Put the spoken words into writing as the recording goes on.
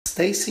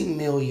Stacy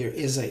Millier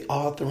is an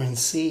author and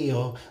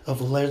CEO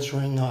of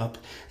Ledgering Up,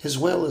 as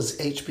well as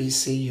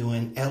HBCU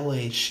in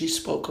LA. She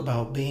spoke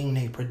about being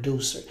a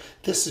producer.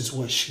 This is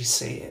what she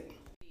said.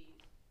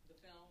 The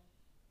film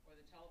or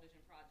the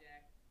television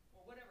project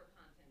or whatever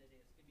content it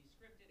is. It can be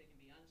scripted, it can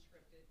be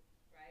unscripted,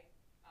 right?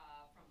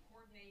 From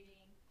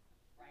coordinating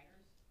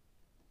writers.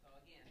 So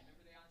again,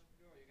 remember the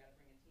entrepreneur, you got to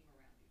bring a team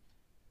around you.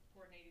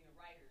 Coordinating the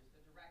writers,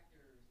 the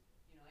directors,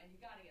 and you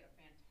got to get a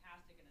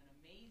fantastic and an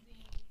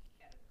amazing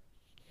editor,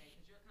 okay?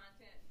 Because your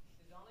content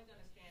is only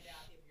going to stand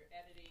out if you're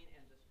editing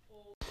and just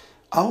full.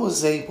 I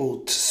was able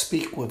to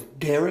speak with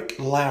Derek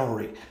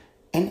Lowry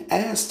and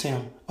asked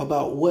him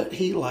about what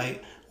he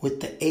liked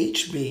with the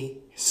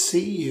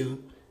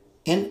HBCU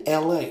in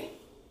LA.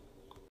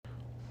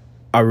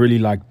 I really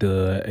like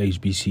the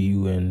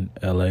HBCU in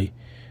LA.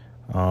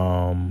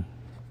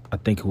 I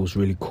think it was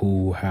really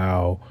cool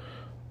how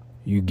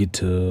you get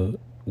to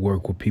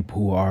work with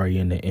people who are already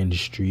in the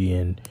industry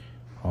and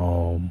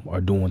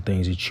are doing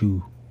things that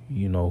you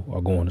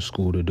are going to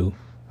school to do.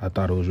 I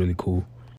thought it was really cool.